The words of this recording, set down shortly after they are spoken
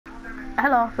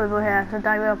Hello people here,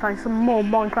 today we are playing some more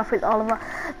Minecraft with Oliver.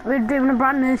 We're doing a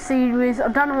brand new series, I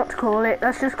don't know what to call it,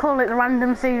 let's just call it the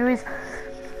random series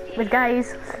with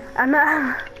gays. And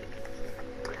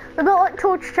we've got like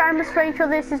torture chambers for each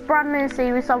other. This is brand new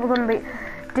series, so we're going to be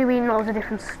doing loads of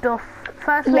different stuff.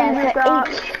 Firstly we've got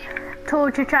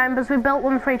torture chambers, we built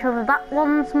one for each other. That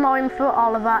one's mine for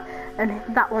Oliver and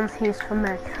that one's his for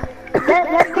me.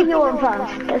 Let's do your one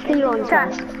first. Let's do your one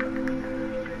first.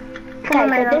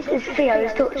 Okay, so this is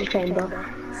Theo's torture chamber.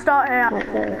 Start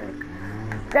here.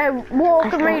 Go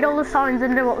walk and read all the signs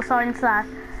and do what the signs say.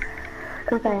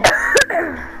 Okay.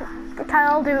 Okay,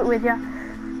 I'll do it with you.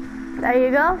 There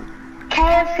you go.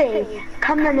 KFC,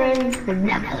 coming in and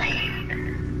never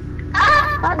leave.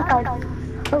 Ah!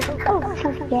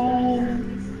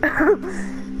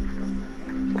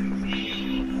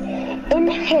 In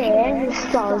here, this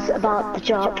says about the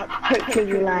job. Hopefully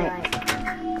you like.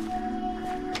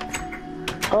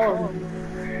 Oh.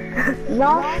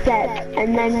 Last step,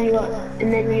 and then you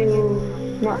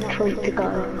not want to go.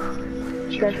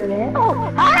 Should you go through here?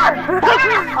 Oh!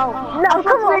 Oh! No,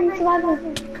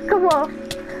 come on.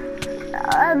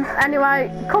 Anyway,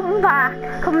 come back,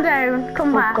 come down,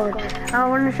 come back. God. I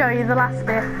want to show you the last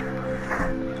bit.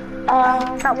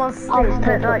 That was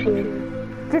stupid. Like, do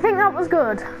you think that was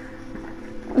good?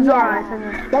 Yeah. Alright,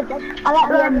 I like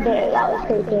the end bit. That was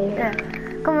pretty good. yeah.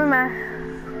 Come with me.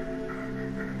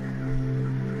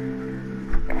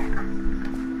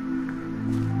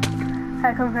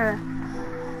 Hey, come through.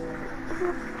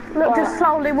 Look, just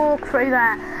slowly walk through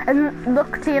there and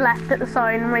look to your left at the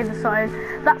sign and read the sign.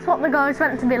 That's what the guy's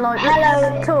meant to be like.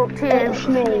 Hello, talk to you. It's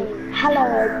me.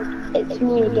 Hello, it's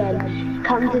me again.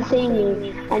 Come to see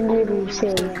me and you will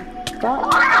see.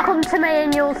 What? Come to me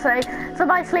and you'll see. So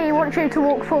basically he wants you to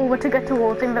walk forward to get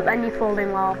towards him, but then you fall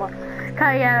in lava.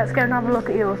 Okay, yeah, let's go and have a look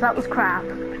at yours. That was crap.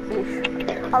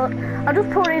 I just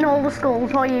put in all the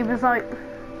skulls while you was like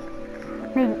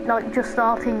just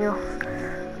starting yours.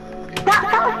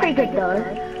 That was pretty good though.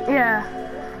 Yeah.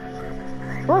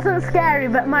 It wasn't scary,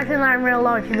 but imagine that in real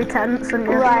life, you'd be tense and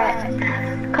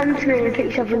Right. Come to me and put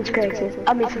yourself into creative.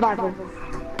 I mean survival.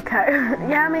 Okay.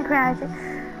 Yeah, I'm in creative.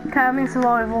 Okay, I'm in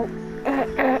survival.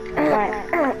 Right.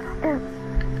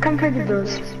 Come through the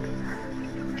doors.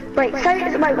 Wait,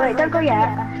 wait, don't go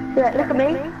yet. Look at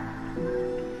me.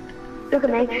 Look at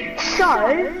me. So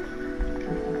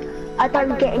I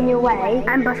don't get in your way,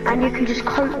 and you can just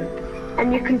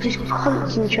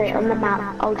concentrate on the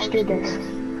map. I'll just do this.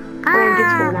 I'm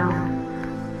invisible now.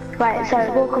 Right, so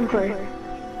walk on through.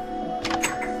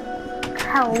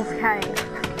 Hell's Cave.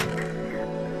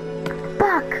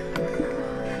 Fuck!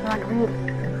 Like really.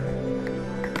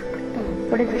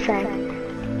 What does it say?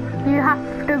 You have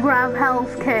to grab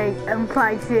Hell's Key and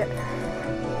place it.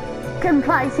 Can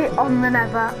place it on the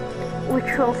Nether,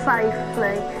 which will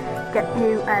safely get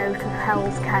you out of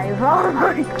Hell's Cave. Oh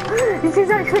my god! This has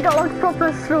actually got like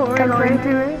proper storyline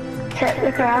to it.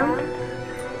 Look around.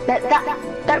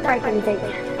 Don't break anything.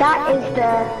 That is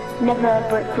the Nether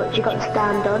brick which you got to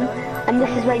stand on, and this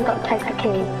is where you got to place the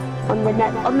key on the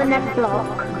Nether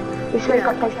block. This is where you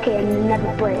got to place the key and the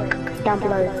Nether brick down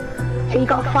below. So you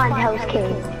got to find Hell's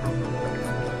Key.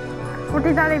 What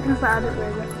did that even sound with?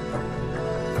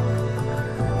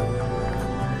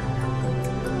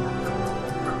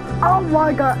 Oh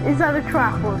my god, is that a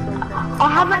trap or something? I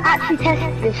haven't actually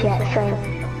tested this yet, so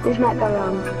this might go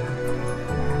wrong.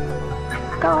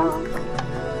 Go on.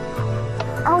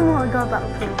 Oh my god, that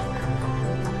was cool.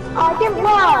 Oh, it didn't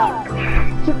work!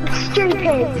 You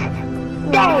stupid!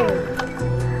 Damn!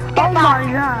 Oh my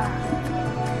god!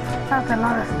 That's a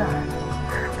lot of stuff.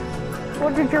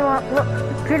 What did you want?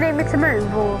 Do you need me to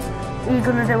move, or are you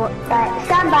gonna do it? Right,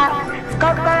 stand back. Go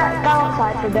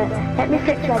outside for a bit. Let me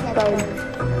fix redstone.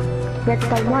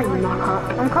 Redstone, why you knock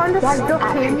up? I'm kind of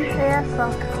stuck in here, so...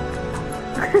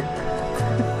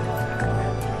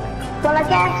 Well, I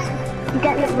guess you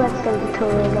get your redstone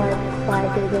tutorial while I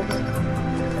do this.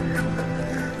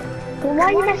 Well, why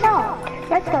you mess up?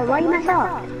 Redstone, why you mess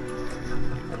up?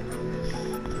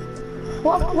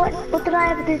 What did I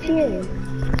ever do to you?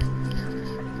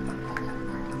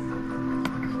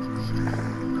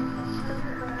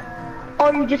 Or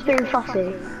are you just being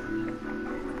fussy?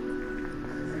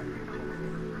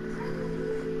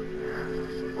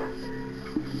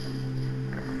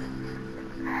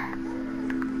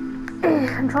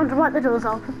 I'm trying to wipe the doors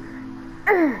open.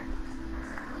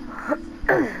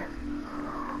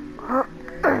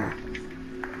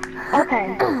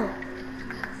 Okay.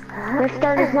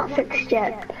 Redstone is not fixed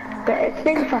yet, but it's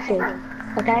being fussy.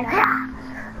 Okay?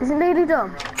 Is it nearly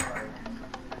done?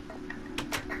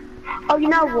 Oh, you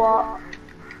know what?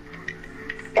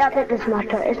 Yeah, I think it doesn't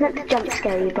matter. It's meant to jump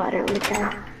scare you, but I don't really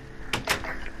care.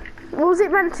 What was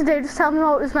it meant to do? Just tell me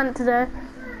what it was meant to do.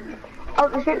 Oh,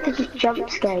 it was meant to just jump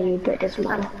scare you, but it doesn't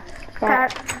matter.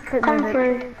 Right, Okay, come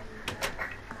through.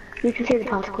 You can see the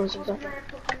particles, but...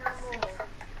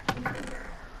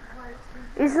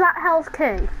 Is that health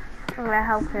key? Oh, yeah,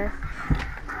 health key.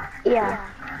 Yeah.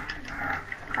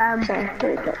 Sorry, let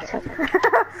me get this up.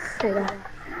 There you go.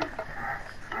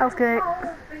 Health key.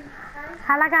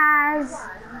 Hello, guys.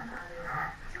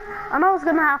 I know what's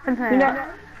gonna happen here. You know,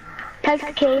 place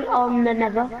the key on the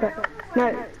nether block.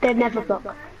 No, the nether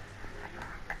block.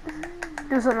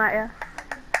 Doesn't matter.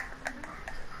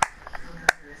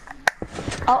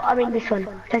 Oh, I mean this one.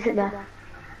 Place it there.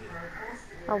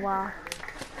 Oh wow.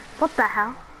 What the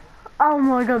hell? Oh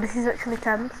my god, this is actually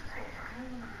tense.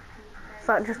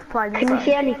 So I just applied this. Can you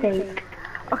see anything?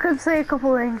 I can see a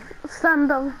couple things.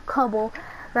 Stand on cobble,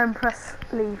 then press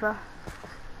lever.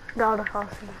 God, I can't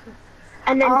see anything.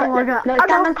 And then Oh my god. No,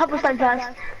 stand on cobblestone first.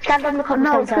 Stand on the I cobblestone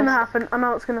know what's first. gonna happen. I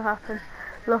know what's gonna happen.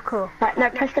 Look up. Right, no,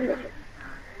 press the...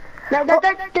 No,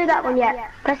 don't do that one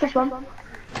yet. Press this one.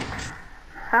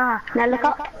 Ah. Now look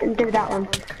up and do that one.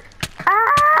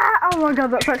 Ah! Oh my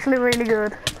god, that's actually really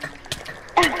good.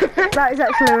 That is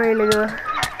actually really good.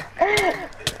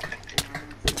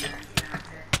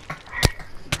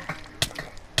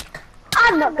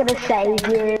 I'm not gonna save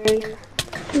you.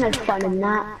 No fun in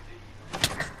that.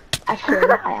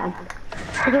 Actually, I am.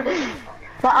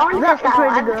 But I want to test that out.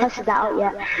 I haven't tested that out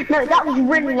yet. No, that was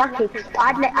really lucky.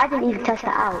 I didn't even test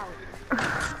that out.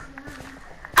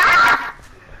 Ah!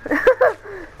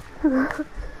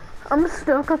 I'm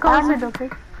stuck. I can't see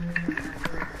nothing.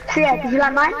 So yeah, did you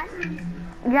like mine?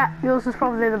 Yeah, yours is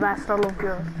probably the best. I love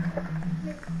yours.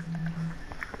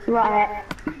 Right.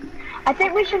 I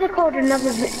think we should record another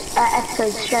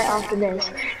episode straight after this,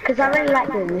 because I really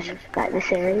like doing this, like this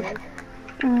series.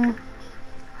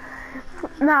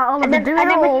 Now, I'll be doing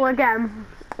it all again.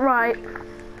 Right.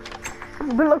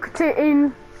 But look at it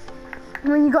in...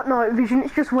 When you got night vision,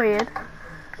 it's just weird.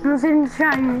 And it's in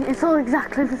shiny, it's all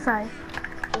exactly the same.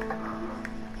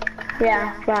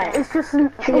 Yeah, right. It's just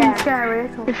scary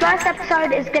at all. The first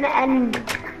episode is going to end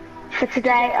for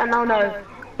today, and oh no.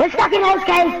 We're stuck in Hell's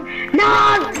Cave!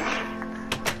 No!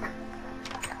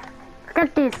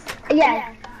 Get this.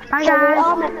 Yeah. Bye,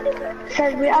 guys.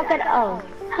 So we are gonna... Oh.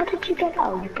 How did you get...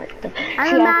 Oh, you got the...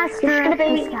 I'm a master. This is going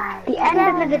to be the end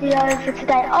of the video for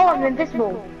today. Oh, I'm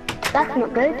invisible. That's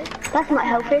not good. That's not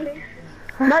healthy.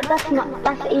 No, that's not...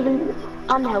 That's even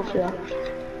unhealthier.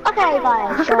 Okay,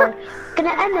 guys. So,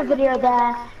 gonna end the video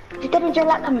there. If you did enjoy,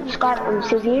 like, comment, subscribe, and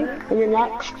see you in the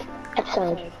next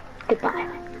episode. Goodbye.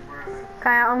 Okay,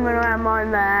 I'm gonna end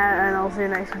mine there, and I'll see you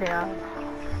next video.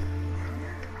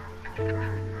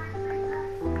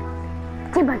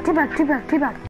 Teabag, teabag, teabag, teabag.